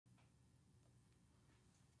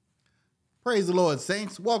Praise the Lord,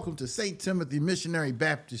 saints. Welcome to St. Timothy Missionary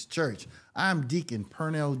Baptist Church. I'm Deacon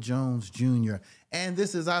Pernel Jones Jr., and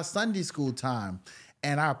this is our Sunday school time.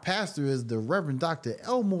 And our pastor is the Reverend Dr.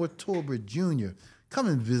 Elmore Torbert Jr. Come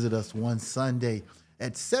and visit us one Sunday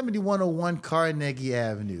at 7101 Carnegie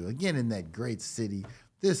Avenue, again in that great city,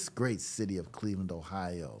 this great city of Cleveland,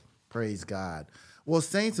 Ohio. Praise God. Well,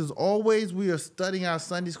 saints, as always, we are studying our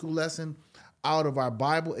Sunday school lesson out of our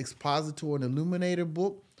Bible Expositor and Illuminator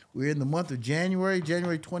book. We're in the month of January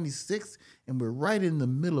 26th, and we're right in the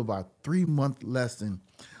middle of our 3-month lesson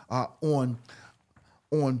on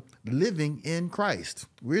living in Christ.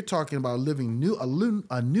 We're talking about living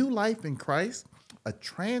a new life in Christ, a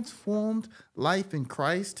transformed life in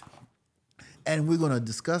Christ, and we're going to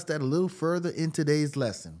discuss that a little further in today's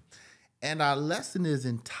lesson. And our lesson is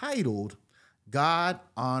entitled,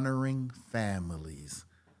 God-Honoring Families.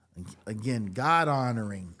 Again,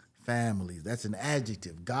 God-honoring families. That's an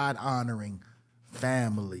adjective, God-honoring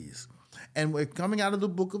families. And we're coming out of the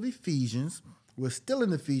book of Ephesians. We're still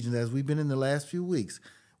in Ephesians as we've been in the last few weeks.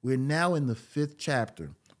 We're now in the 5th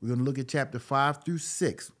chapter. We're going to look at chapter 5 through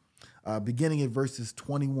 6, beginning at verses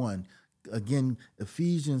 21. Again,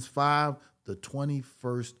 Ephesians 5, the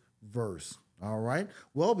 21st verse. All right?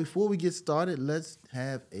 Well, before we get started, let's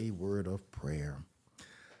have a word of prayer.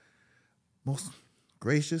 Most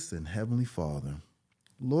gracious and heavenly Father,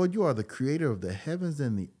 Lord, you are the creator of the heavens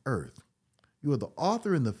and the earth. You are the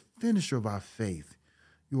author and the finisher of our faith.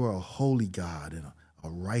 You are a holy God and a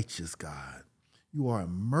righteous God. You are a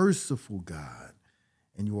merciful God,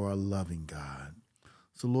 and you are a loving God.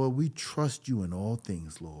 So, Lord, we trust you in all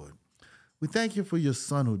things, Lord. We thank you for your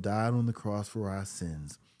Son who died on the cross for our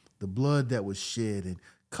sins, the blood that was shed and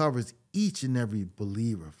covers each and every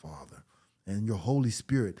believer, Father, and your Holy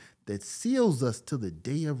Spirit that seals us to the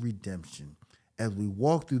day of redemption. As we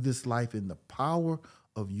walk through this life in the power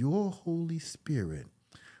of your Holy Spirit,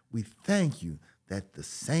 we thank you that the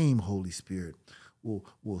same Holy Spirit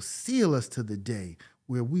will seal us to the day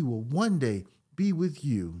where we will one day be with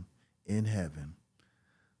you in heaven.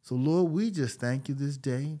 So, Lord, we just thank you this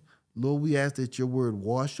day. Lord, we ask that your word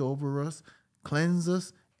wash over us, cleanse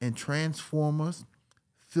us, and transform us.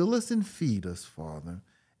 Fill us and feed us, Father,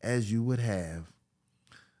 as you would have.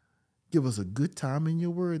 Give us a good time in your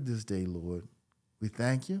word this day, Lord. We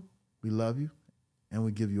thank you, we love you, and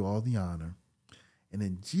we give you all the honor. And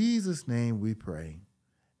in Jesus' name we pray.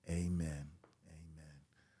 Amen. Amen.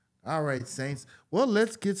 All right, saints. Well,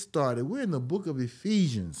 let's get started. We're in the book of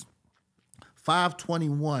Ephesians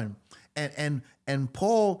 5:21. And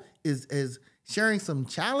Paul is sharing some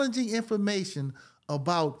challenging information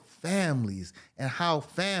about families and how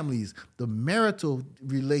families, the marital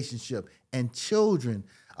relationship and children,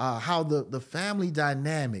 how the family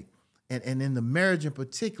dynamic and in the marriage in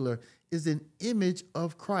particular, is an image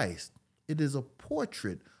of Christ. It is a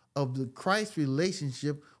portrait of the Christ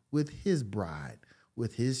relationship with his bride,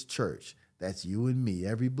 with his church. That's you and me,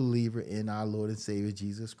 every believer in our Lord and Savior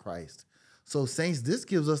Jesus Christ. So, saints, this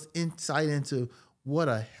gives us insight into what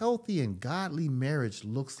a healthy and godly marriage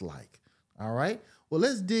looks like. All right? Well,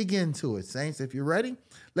 let's dig into it, saints. If you're ready,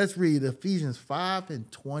 let's read Ephesians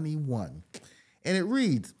 5:21. And it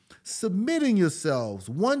reads, submitting yourselves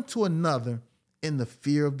one to another in the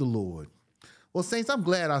fear of the Lord. Well, saints, I'm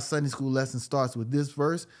glad our Sunday school lesson starts with this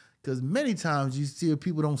verse, because many times you see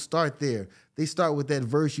people don't start there. They start with that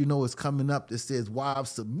verse you know is coming up that says, wives,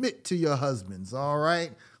 submit to your husbands, all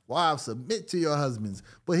right? Wives, submit to your husbands.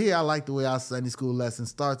 But here I like the way our Sunday school lesson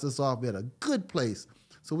starts us off at a good place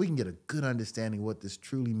so we can get a good understanding of what this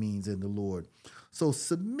truly means in the Lord. So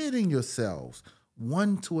submitting yourselves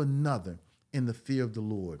one to another in the fear of the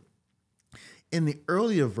Lord. In the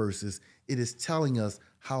earlier verses, it is telling us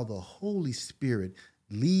how the Holy Spirit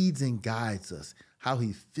leads and guides us, how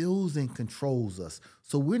he fills and controls us.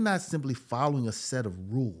 So we're not simply following a set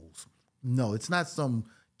of rules. No, it's not some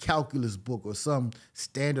calculus book or some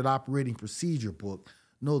standard operating procedure book.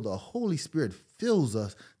 No, the Holy Spirit fills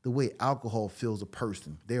us the way alcohol fills a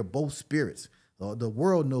person. They're both spirits. The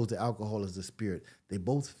world knows that alcohol is a spirit. They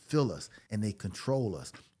both fill us and they control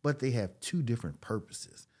us, but they have two different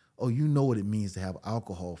purposes. Oh, you know what it means to have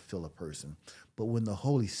alcohol fill a person. But when the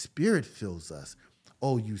Holy Spirit fills us,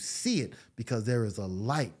 oh, you see it because there is a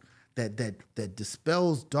light that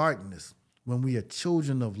dispels darkness when we are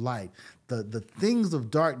children of light. The things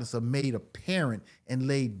of darkness are made apparent and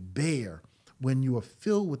laid bare when you are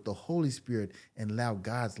filled with the Holy Spirit and allow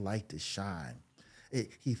God's light to shine.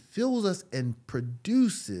 He fills us and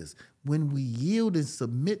produces, when we yield and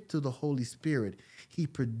submit to the Holy Spirit, he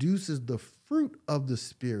produces the fruit of the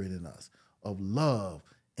Spirit in us, of love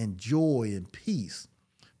and joy and peace,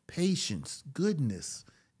 patience, goodness,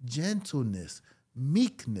 gentleness,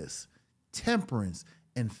 meekness, temperance,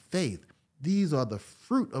 and faith. These are the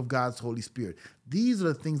fruit of God's Holy Spirit. These are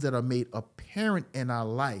the things that are made apparent in our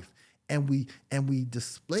life. And we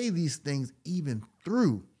display these things even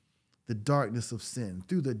through the darkness of sin,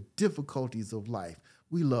 through the difficulties of life.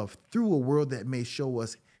 We love through a world that may show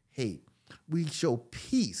us hate. We show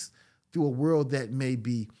peace through a world that may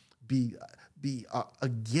be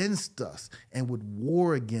against us and would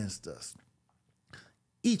war against us.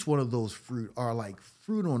 Each one of those fruit are like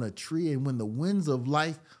fruit on a tree, and when the winds of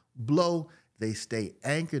life blow, they stay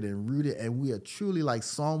anchored and rooted, and we are truly, like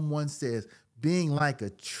Psalm 1 says, being like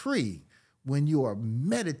a tree when you are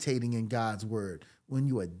meditating in God's word, when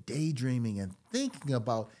you are daydreaming and thinking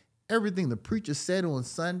about everything the preacher said on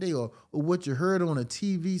Sunday, or what you heard on a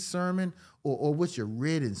TV sermon, or what you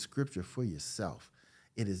read in scripture for yourself.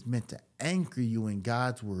 It is meant to anchor you in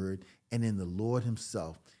God's word and in the Lord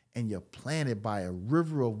himself. And you're planted by a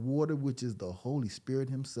river of water, which is the Holy Spirit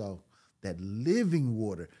himself, that living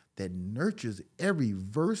water that nurtures every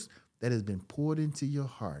verse that has been poured into your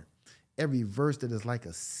heart. Every verse that is like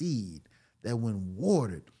a seed that when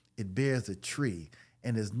watered, it bears a tree.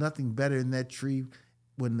 And there's nothing better in that tree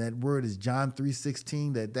when that word is John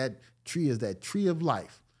 3:16, that tree is that tree of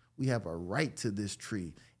life. We have a right to this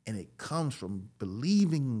tree, and it comes from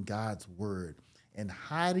believing in God's word and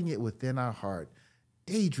hiding it within our heart,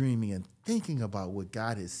 daydreaming and thinking about what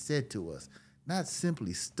God has said to us, not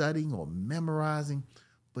simply studying or memorizing,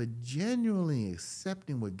 but genuinely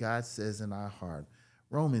accepting what God says in our heart.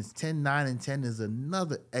 Romans 10:9 and 10 is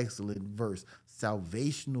another excellent verse,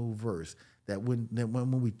 salvational verse, that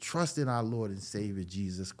when we trust in our Lord and Savior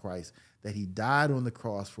Jesus Christ, that he died on the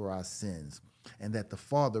cross for our sins, and that the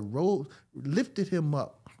Father lifted him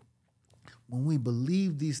up. When we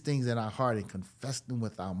believe these things in our heart and confess them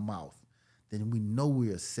with our mouth, then we know we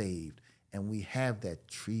are saved, and we have that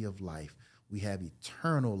tree of life. We have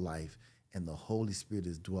eternal life, and the Holy Spirit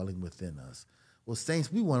is dwelling within us. Well,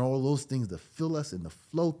 saints, we want all those things to fill us and to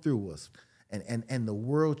flow through us, and the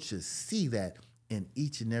world should see that in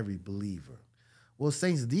each and every believer. Well,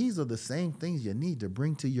 saints, these are the same things you need to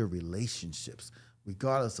bring to your relationships,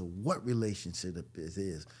 regardless of what relationship it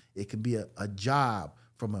is. It can be a job,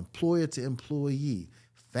 from employer to employee,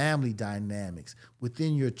 family dynamics,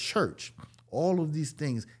 within your church. All of these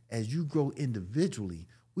things, as you grow individually,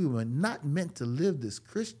 we were not meant to live this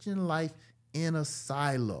Christian life in a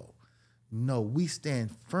silo. No, we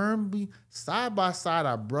stand firmly side by side,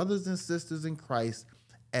 our brothers and sisters in Christ,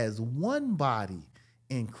 as one body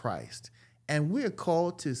in Christ. And we're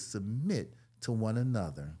called to submit to one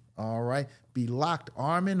another. All right? Be locked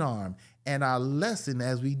arm in arm. And our lesson,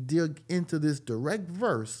 as we dig into this direct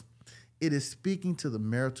verse, it is speaking to the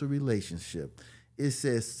marital relationship. It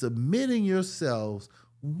says, submitting yourselves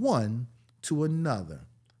one to another,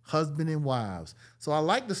 husband and wives. So I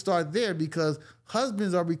like to start there because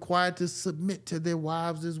husbands are required to submit to their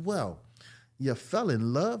wives as well. You fell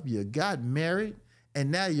in love, you got married,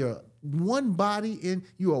 and now you're one body,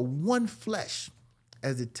 you are one flesh,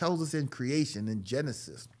 as it tells us in creation, in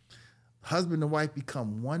Genesis. Husband and wife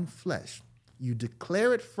become one flesh. You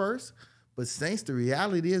declare it first, but saints, the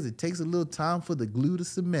reality is it takes a little time for the glue to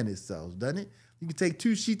cement itself, doesn't it? You can take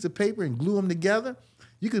 2 sheets of paper and glue them together.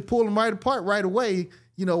 You could pull them right apart right away,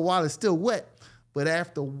 while it's still wet. But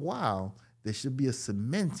after a while, there should be a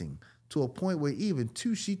cementing to a point where even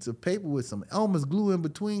 2 sheets of paper with some Elmer's glue in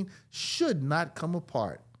between should not come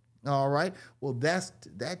apart. All right? Well,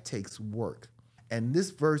 that takes work. And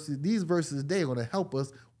these verses today are going to help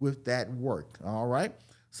us with that work. All right?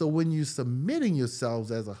 So when you're submitting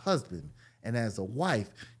yourselves as a husband and as a wife,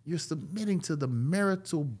 you're submitting to the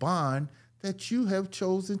marital bond that you have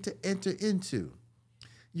chosen to enter into.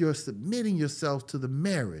 You're submitting yourselves to the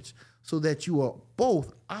marriage so that you are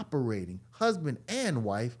both operating, husband and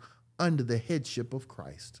wife, under the headship of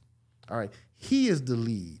Christ. All right. He is the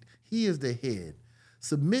lead. He is the head.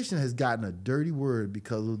 Submission has gotten a dirty word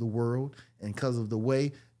because of the world and because of the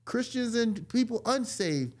way Christians and people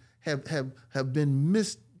unsaved have been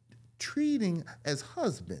mistreating as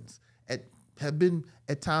husbands, have been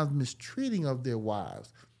at times mistreating of their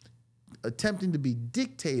wives, attempting to be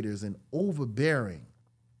dictators and overbearing,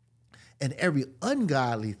 and every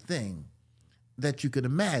ungodly thing that you could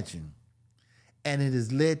imagine. And it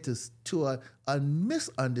has led to a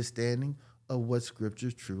misunderstanding of what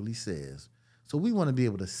Scripture truly says. So we want to be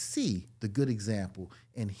able to see the good example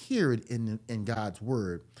and hear it in God's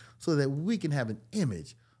word so that we can have an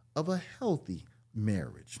image of a healthy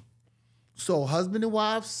marriage. So husband and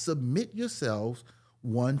wives, submit yourselves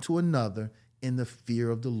one to another in the fear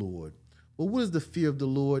of the Lord. Well, what is the fear of the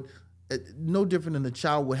Lord? no different than a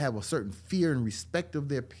child would have a certain fear and respect of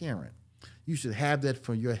their parent. You should have that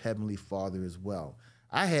from your Heavenly Father as well.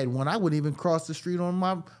 I had one. I wouldn't even cross the street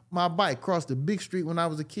on my bike, cross the big street when I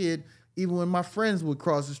was a kid, even when my friends would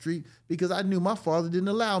cross the street, because I knew my father didn't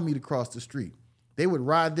allow me to cross the street. They would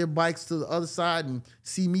ride their bikes to the other side and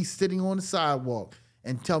see me sitting on the sidewalk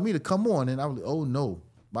and tell me to come on. And I was like, oh no,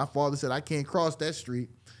 my father said I can't cross that street.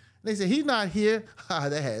 And they said, he's not here.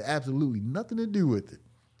 That had absolutely nothing to do with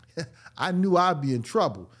it. I knew I'd be in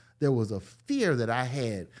trouble. There was a fear that I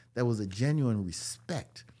had that was a genuine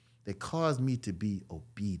respect that caused me to be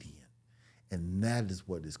obedient. And that is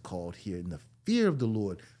what is called here in the fear of the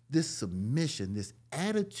Lord, this submission, this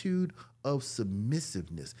attitude of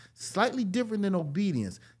submissiveness, slightly different than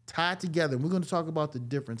obedience, tied together. And we're going to talk about the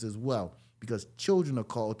difference as well, because children are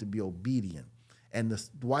called to be obedient. And the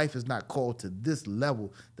wife is not called to this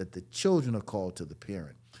level that the children are called to the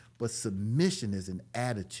parent. But submission is an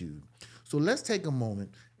attitude. So let's take a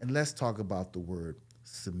moment and let's talk about the word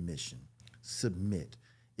submission. Submit.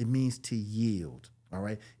 It means to yield, all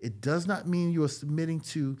right? It does not mean you are submitting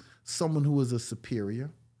to someone who is a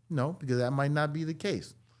superior. No, because that might not be the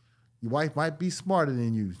case. Your wife might be smarter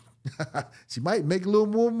than you. She might make a little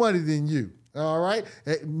more money than you, all right?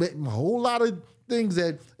 A whole lot of things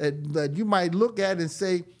that you might look at and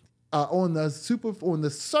say on the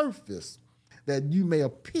surface that you may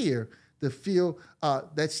appear to feel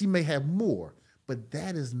that she may have more, but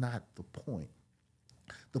that is not the point.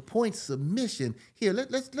 The point, submission, here,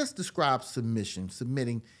 let's describe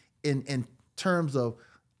submitting in terms of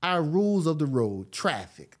our rules of the road,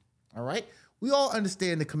 traffic, all right? We all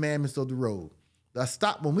understand the commandments of the road.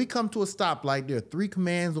 When we come to a stoplight, there are 3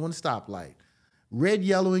 commands on the stoplight: red,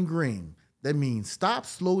 yellow, and green. That means stop,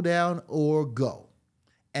 slow down, or go.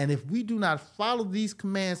 And if we do not follow these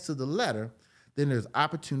commands to the letter, then there's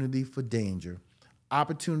opportunity for danger,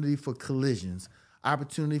 opportunity for collisions,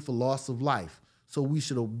 opportunity for loss of life. So we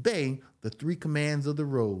should obey the 3 commands of the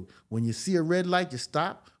road. When you see a red light, you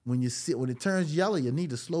stop. When it turns yellow, you need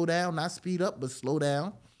to slow down, not speed up, but slow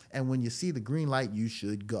down. And when you see the green light, you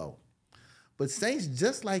should go. But saints,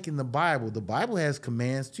 just like in the Bible has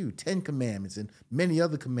commands too, 10 commandments and many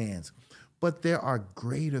other commands. But there are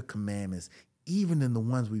greater commandments, even than the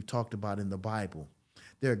ones we've talked about in the Bible.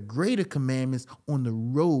 There are greater commandments on the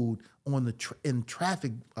road, in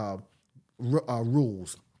traffic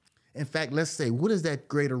rules. In fact, let's say, what is that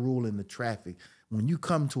greater rule in the traffic? When you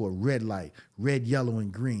come to a red light, red, yellow,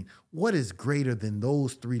 and green, what is greater than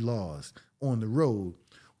those 3 laws on the road?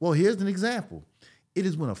 Well, here's an example. It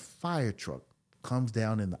is when a fire truck comes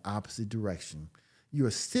down in the opposite direction. You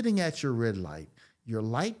are sitting at your red light. Your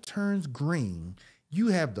light turns green. You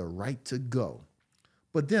have the right to go.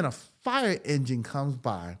 But then a fire engine comes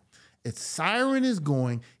by. Its siren is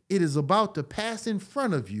going. It is about to pass in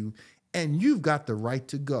front of you, and you've got the right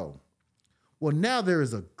to go. Well, now there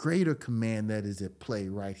is a greater command that is at play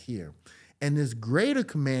right here. And this greater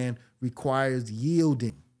command requires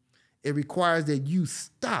yielding. It requires that you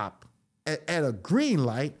stop at a green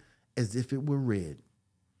light as if it were red.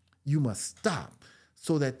 You must stop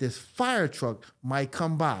so that this fire truck might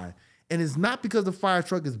come by. And it's not because the fire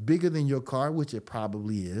truck is bigger than your car, which it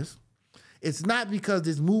probably is. It's not because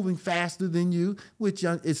it's moving faster than you, which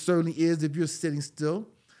it certainly is if you're sitting still.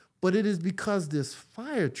 But it is because this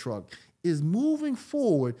fire truck is moving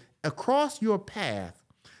forward across your path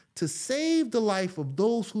to save the life of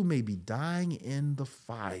those who may be dying in the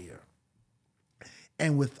fire.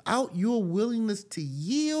 And without your willingness to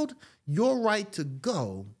yield your right to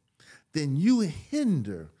go, then you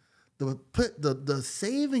hinder the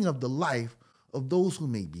saving of the life of those who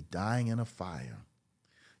may be dying in a fire.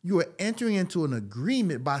 You are entering into an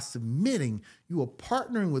agreement by submitting. You are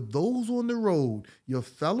partnering with those on the road, your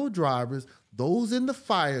fellow drivers, those in the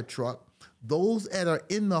fire truck, those that are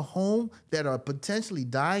in the home that are potentially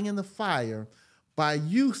dying in the fire. By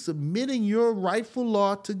you submitting your rightful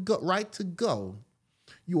right to go,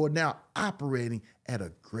 you are now operating at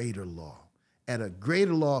a greater law,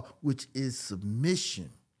 which is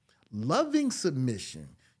submission, loving submission.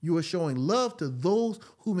 You are showing love to those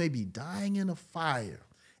who may be dying in a fire.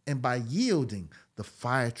 And by yielding, the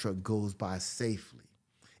fire truck goes by safely.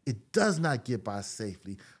 It does not get by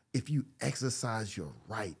safely if you exercise your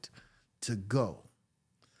right to go.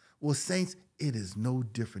 Well, saints, it is no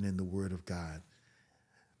different in the Word of God.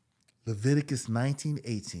 Leviticus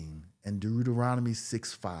 19:18 and Deuteronomy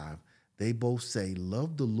 6:5, they both say,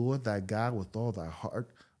 love the Lord thy God with all thy heart,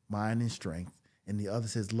 mind, and strength. And the other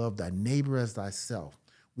says, love thy neighbor as thyself.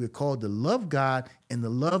 We're called to love God and to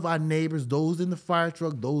love our neighbors, those in the fire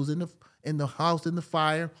truck, those in the house in the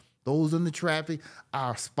fire, those in the traffic,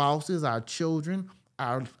 our spouses, our children,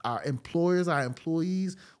 our employers, our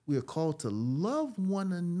employees, we are called to love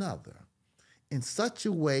one another in such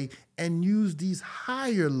a way and use these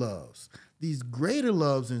higher loves, these greater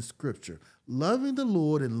loves in Scripture, loving the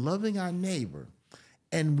Lord and loving our neighbor.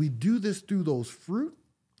 And we do this through those fruit.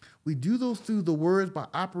 We do those through the words by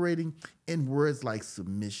operating in words like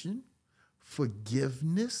submission,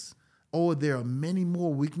 forgiveness. Oh, there are many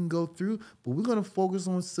more we can go through, but we're going to focus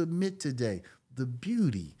on submit today. The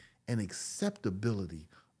beauty and acceptability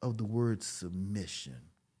of the word submission.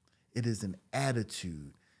 It is an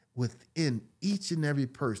attitude within each and every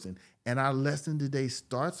person. And our lesson today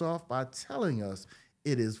starts off by telling us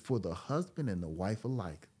it is for the husband and the wife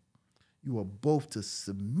alike. You are both to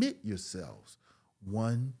submit yourselves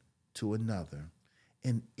one to another.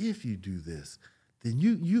 And if you do this, then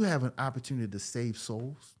you have an opportunity to save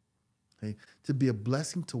souls, okay? To be a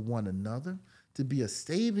blessing to one another, to be a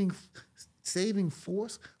saving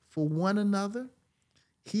force for one another,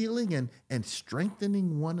 healing and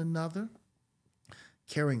strengthening one another,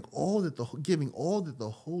 giving all that the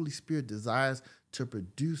Holy Spirit desires to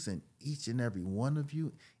produce in each and every one of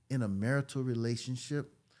you in a marital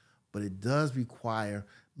relationship. But it does require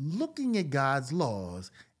looking at God's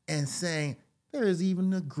laws and saying there is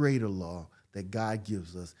even a greater law that God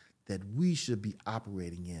gives us that we should be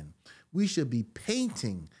operating in. We should be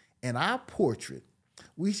painting in our portrait.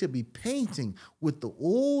 We should be painting with the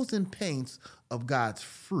oils and paints of God's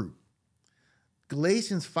fruit.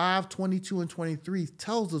 Galatians 5:22 and 23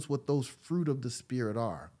 tells us what those fruit of the Spirit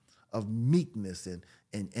are, of meekness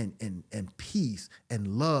and peace and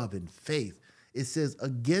love and faith. It says,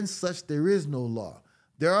 against such there is no law.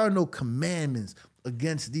 There are no commandments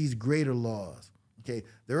against these greater laws. Okay,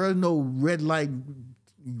 there are no red light,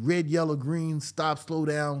 red, yellow, green, stop, slow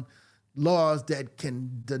down laws that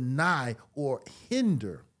can deny or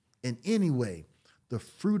hinder in any way the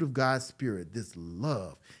fruit of God's Spirit, this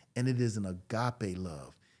love. And it is an agape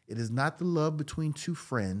love. It is not the love between two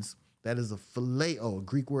friends. That is a phileo, a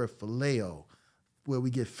Greek word phileo, where we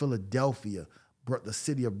get Philadelphia, the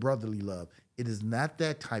city of brotherly love. It is not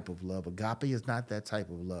that type of love. Agape is not that type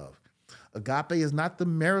of love. Agape is not the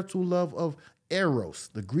marital love of eros,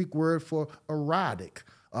 the Greek word for erotic,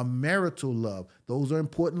 a marital love. Those are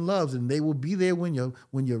important loves, and they will be there when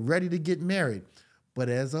you're ready to get married. But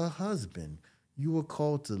as a husband, you are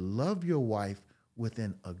called to love your wife with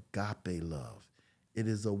an agape love. It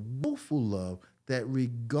is a willful love that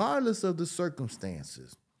regardless of the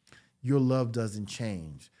circumstances, your love doesn't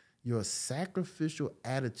change. Your sacrificial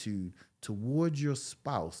attitude towards your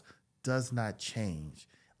spouse does not change.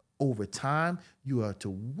 Over time, you are to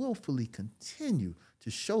willfully continue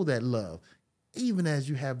to show that love, even as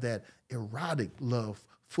you have that erotic love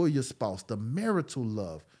for your spouse, the marital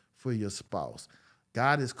love for your spouse.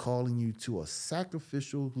 God is calling you to a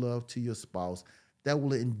sacrificial love to your spouse that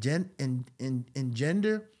will engender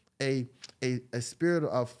a spirit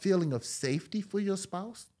of feeling of safety for your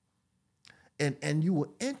spouse. And you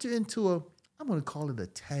will enter into I'm going to call it a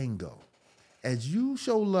tango. As you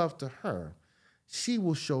show love to her, she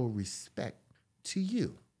will show respect to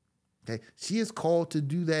you. Okay? She is called to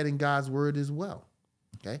do that in God's word as well.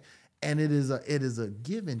 Okay? And it is a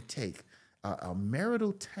give and take, a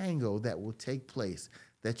marital tango that will take place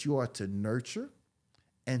that you are to nurture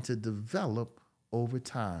and to develop over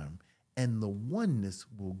time, and the oneness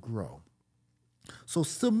will grow. So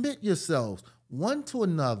submit yourselves one to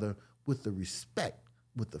another with the respect,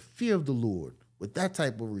 with the fear of the Lord, with that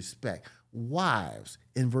type of respect. Wives,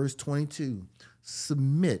 in verse 22,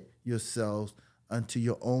 submit yourselves unto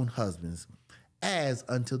your own husbands as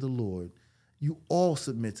unto the Lord. You all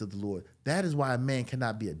submit to the Lord. That is why a man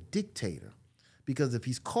cannot be a dictator, because if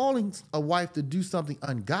he's calling a wife to do something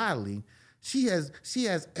ungodly, she has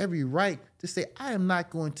every right to say, I am not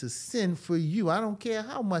going to sin for you. I don't care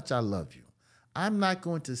how much I love you. I'm not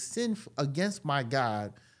going to sin against my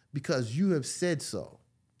God because you have said so.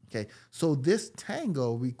 Okay, so this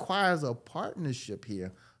tango requires a partnership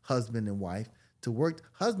here, husband and wife, to work.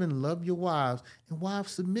 Husband, love your wives, and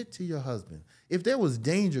wives, submit to your husband. If there was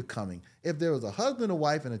danger coming, if there was a husband, a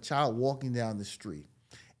wife, and a child walking down the street,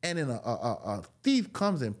 and then a thief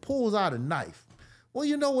comes and pulls out a knife, well,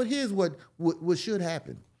 you know what? Here's what should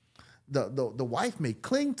happen. The wife may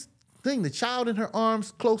cling the child in her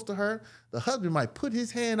arms close to her. The husband might put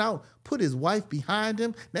his hand out, put his wife behind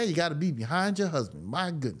him. Now you got to be behind your husband. My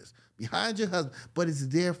goodness, behind your husband. But it's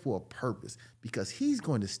there for a purpose, because he's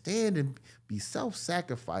going to stand and be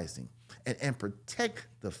self-sacrificing and protect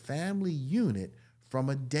the family unit from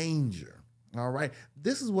a danger. All right.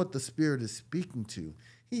 This is what the Spirit is speaking to.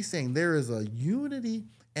 He's saying there is a unity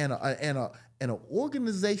and an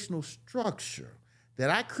organizational structure that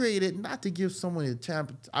I created not to give someone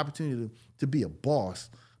opportunity to be a boss,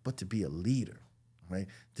 but to be a leader, right?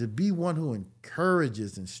 To be one who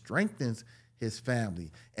encourages and strengthens his family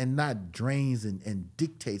and not drains and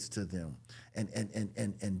dictates to them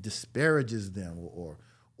and disparages them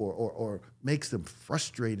or makes them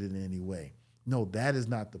frustrated in any way. No, that is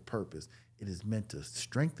not the purpose. It is meant to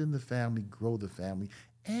strengthen the family, grow the family,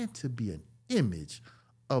 and to be an image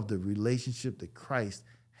of the relationship that Christ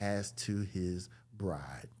has to his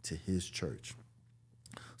bride, to his church.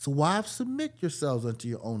 So wives, submit yourselves unto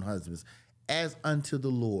your own husbands as unto the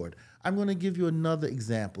Lord. I'm going to give you another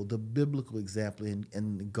example, the biblical example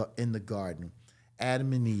in the garden.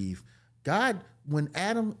 Adam and Eve. God, when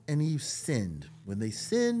Adam and Eve sinned, when they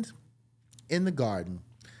sinned in the garden,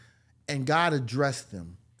 and God addressed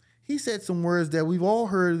them, he said some words that we've all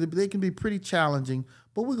heard. They can be pretty challenging,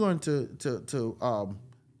 but we're going to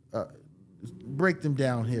break them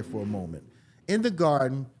down here for a moment. In the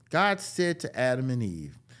garden, God said to Adam and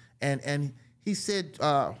Eve, and he said,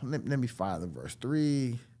 let me find the verse,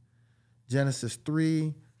 Genesis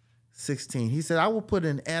 3:16. He said, I will put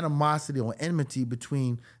an animosity or enmity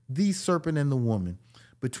between the serpent and the woman,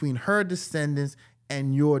 between her descendants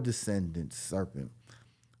and your descendants, serpent.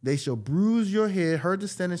 They shall bruise your head, her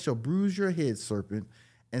descendants shall bruise your head, serpent,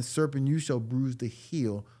 and serpent, you shall bruise the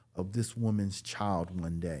heel of this woman's child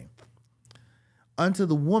one day. Unto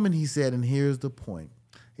the woman he said, and here's the point.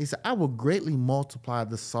 He said, I will greatly multiply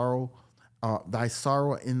the sorrow, thy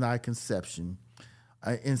sorrow in thy conception.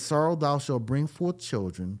 In sorrow thou shalt bring forth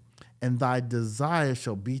children, and thy desire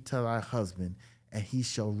shall be to thy husband, and he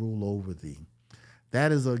shall rule over thee.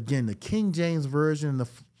 That is, again, the King James Version. The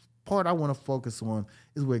part I want to focus on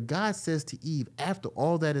is where God says to Eve, after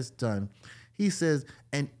all that is done, he says,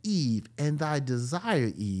 and Eve, and thy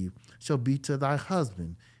desire, Eve, shall be to thy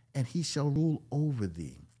husband, and he shall rule over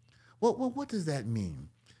thee. Well, what does that mean?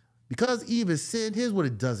 Because Eve has sinned, here's what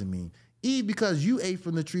it doesn't mean. Eve, because you ate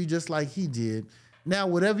from the tree just like he did, now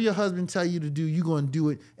whatever your husband tell you to do, you're going to do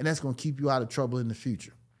it, and that's going to keep you out of trouble in the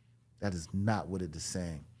future. That is not what it is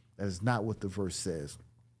saying. That is not what the verse says.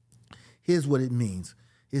 Here's what it means.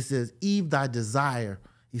 It says, Eve, thy desire,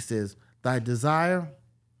 he says, thy desire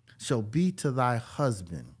shall be to thy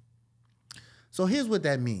husband. So here's what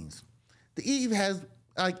that means. The Eve has,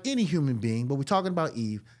 like any human being, but we're talking about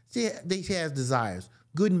Eve, she has desires,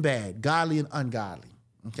 good and bad, godly and ungodly.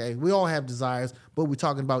 Okay, we all have desires, but we're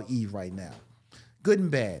talking about Eve right now. Good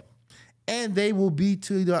and bad. And they will be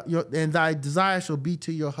to and thy desire shall be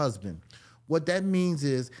to your husband. What that means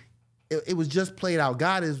is it was just played out.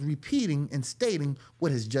 God is repeating and stating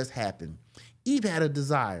what has just happened. Eve had a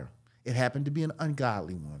desire. It happened to be an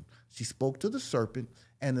ungodly one. She spoke to the serpent,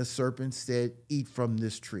 and the serpent said, eat from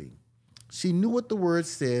this tree. She knew what the word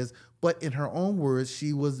says, but in her own words,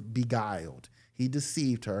 she was beguiled. He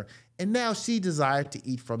deceived her, and now she desired to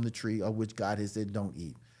eat from the tree of which God has said, don't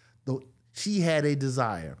eat. Though she had a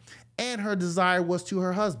desire, and her desire was to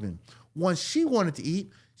her husband. Once she wanted to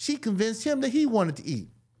eat, she convinced him that he wanted to eat.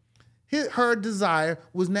 Her desire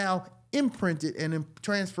was now imprinted and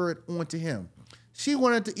transferred onto him. She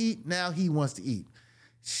wanted to eat, now he wants to eat.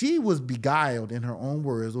 She was beguiled in her own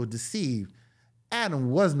words or deceived.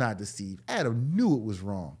 Adam was not deceived. Adam knew it was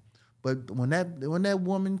wrong. But when that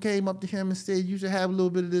woman came up to him and said, you should have a little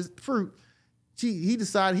bit of this fruit, he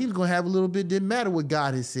decided he was going to have a little bit. Didn't matter what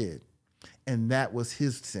God had said. And that was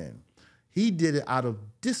his sin. He did it out of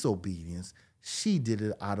disobedience. She did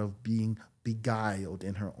it out of being beguiled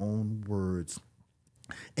in her own words.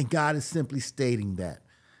 And God is simply stating that.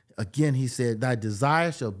 Again, he said, thy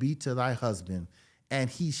desire shall be to thy husband, and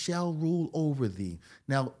he shall rule over thee.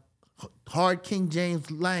 Now, hard King James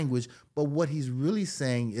language, but what he's really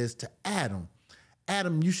saying is to Adam,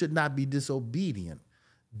 Adam, you should not be disobedient.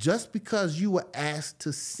 Just because you were asked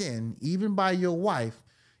to sin, even by your wife,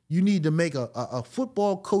 you need to make a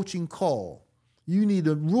football coaching call. You need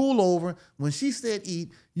to rule over. When she said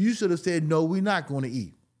eat, you should have said, no, we're not going to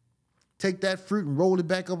eat. Take that fruit and roll it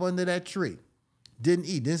back up under that tree. Didn't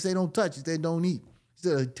eat. Didn't say don't touch it. Said don't eat.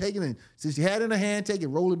 Instead of taking it, since you had it in her hand, take it,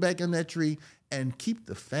 roll it back in that tree, and keep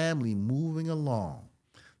the family moving along.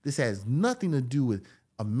 This has nothing to do with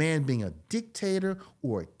a man being a dictator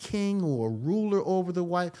or a king or a ruler over the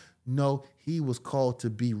wife. No, he was called to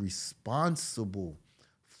be responsible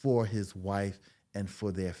for his wife and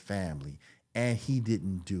for their family. And he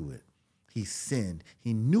didn't do it. He sinned.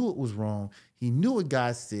 He knew it was wrong. He knew what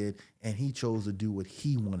God said, and he chose to do what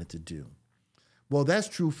he wanted to do. Well, that's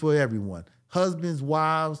true for everyone. Husbands,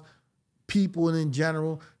 wives, people in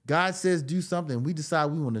general. God says do something. We decide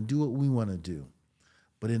we want to do what we want to do.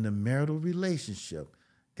 But in the marital relationship,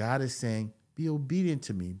 God is saying, be obedient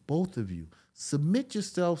to me, both of you. submit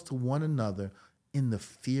yourselves to one another in the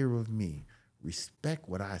fear of me. Respect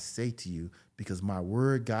what I say to you, because my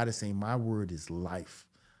word, God is saying, my word is life.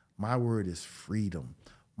 My word is freedom.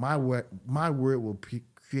 My word will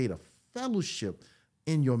create a fellowship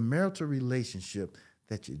in your marital relationship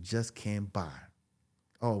that you just can't buy.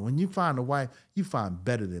 Oh, when you find a wife, you find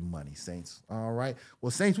better than money, saints. All right.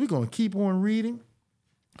 Well, saints, we're going to keep on reading.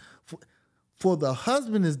 For the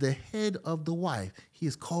husband is the head of the wife. He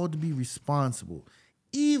is called to be responsible,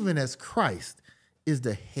 even as Christ is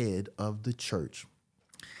the head of the church,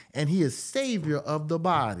 and he is Savior of the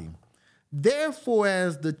body. Therefore,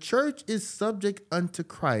 as the church is subject unto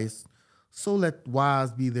Christ, so let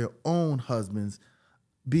wives be to their own husbands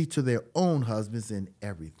in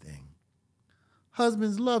everything.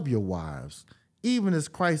 Husbands, love your wives, even as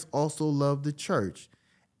Christ also loved the church,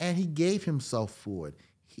 and he gave himself for it.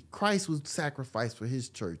 Christ was sacrificed for his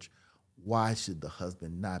church. Why should the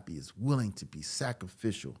husband not be as willing to be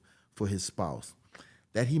sacrificial for his spouse?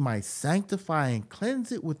 That he might sanctify and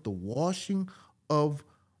cleanse it with the washing of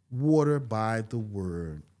water by the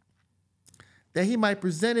word, that he might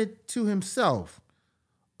present it to himself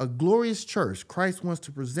a glorious church. Christ wants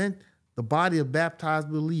to present the body of baptized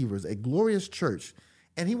believers, a glorious church,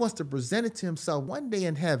 and he wants to present it to himself one day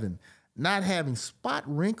in heaven, not having spot,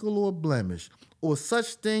 wrinkle, or blemish, or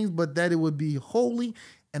such things, but that it would be holy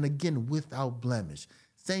and again without blemish.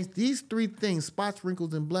 Saints, these three things, spots,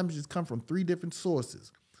 wrinkles, and blemishes, come from three different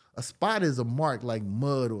sources. A spot is a mark like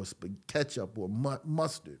mud or ketchup or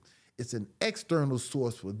mustard. It's an external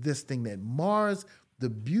source for this thing that mars the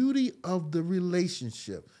beauty of the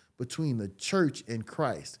relationship between the church and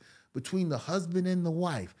Christ, between the husband and the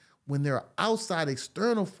wife. When there are outside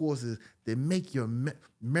external forces that make your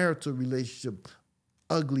marital relationship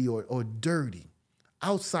ugly or dirty,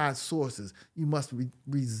 outside sources, you must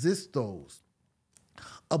resist those.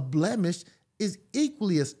 A blemish is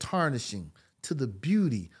equally as tarnishing to the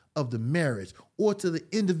beauty of the marriage or to the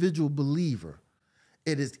individual believer.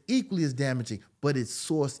 It is equally as damaging, but its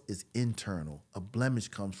source is internal. A blemish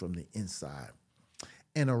comes from the inside.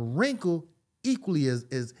 And a wrinkle equally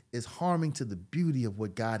is harming to the beauty of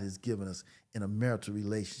what God has given us in a marital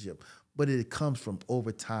relationship. But it comes from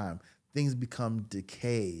over time. Things become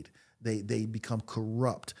decayed. They become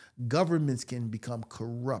corrupt. Governments can become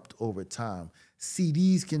corrupt over time.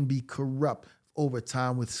 CDs can be corrupt over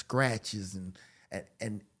time with scratches,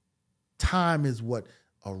 and time is what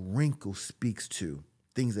a wrinkle speaks to,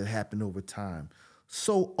 things that happen over time.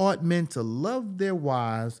 So ought men to love their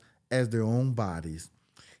wives as their own bodies.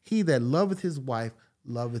 He that loveth his wife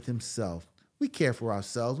loveth himself. We care for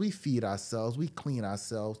ourselves. We feed ourselves. We clean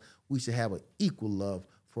ourselves. We should have an equal love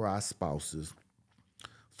for our spouses.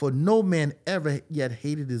 For no man ever yet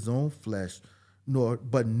hated his own flesh,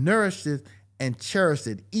 but nourished it and cherished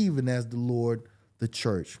it, even as the Lord the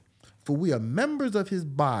church. For we are members of his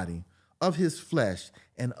body, of his flesh,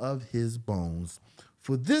 and of his bones.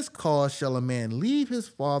 For this cause shall a man leave his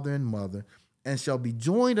father and mother, and shall be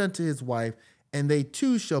joined unto his wife, and they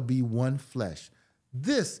two shall be one flesh.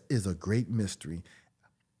 This is a great mystery,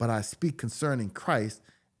 but I speak concerning Christ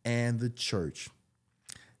and the church.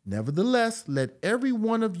 Nevertheless, let every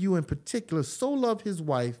one of you in particular so love his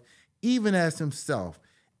wife, even as himself,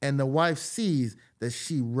 and the wife sees that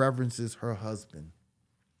she reverences her husband.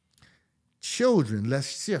 Children,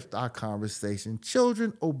 let's shift our conversation.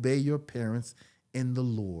 Children, obey your parents in the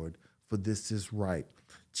Lord, for this is right.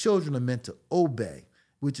 Children are meant to obey,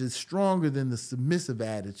 which is stronger than the submissive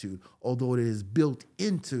attitude, although it is built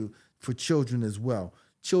into for children as well.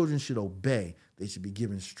 Children should obey. They should be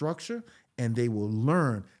given structure, and they will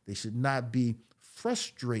learn. They should not be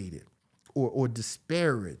frustrated or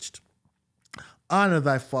disparaged. Honor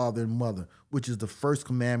thy father and mother, which is the first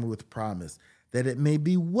commandment with promise, that it may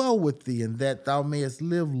be well with thee, and that thou mayest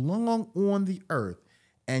live long on the earth.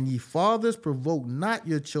 And ye fathers, provoke not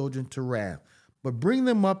your children to wrath, but bring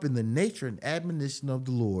them up in the nature and admonition of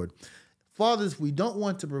the Lord. Fathers, if we don't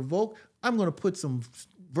want to provoke, I'm going to put some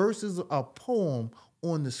verses, a poem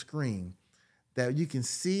on the screen that you can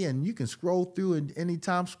see, and you can scroll through at any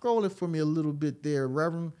time. Scroll it for me a little bit there,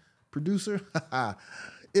 Reverend Producer.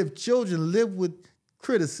 If children live with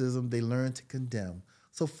criticism, they learn to condemn.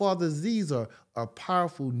 So, fathers, these are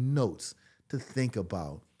powerful notes to think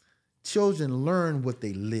about. Children learn what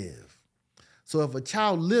they live. So if a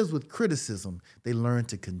child lives with criticism, they learn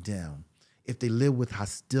to condemn. If they live with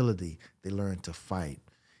hostility, they learn to fight.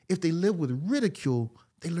 If they live with ridicule,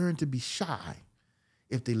 they learn to be shy.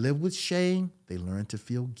 If they live with shame, they learn to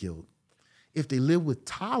feel guilt. If they live with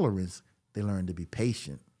tolerance, they learn to be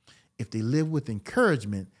patient. If they live with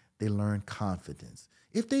encouragement, they learn confidence.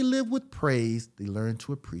 If they live with praise, they learn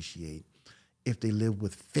to appreciate. If they live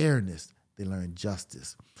with fairness, they learn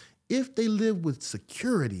justice. If they live with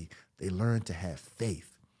security, they learn to have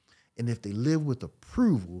faith. And if they live with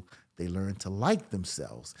approval, they learn to like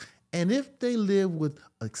themselves. And if they live with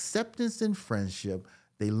acceptance and friendship,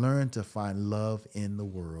 they learn to find love in the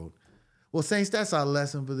world. Well, Saints, that's our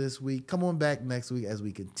lesson for this week. Come on back next week as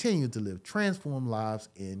we continue to live transformed lives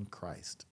in Christ.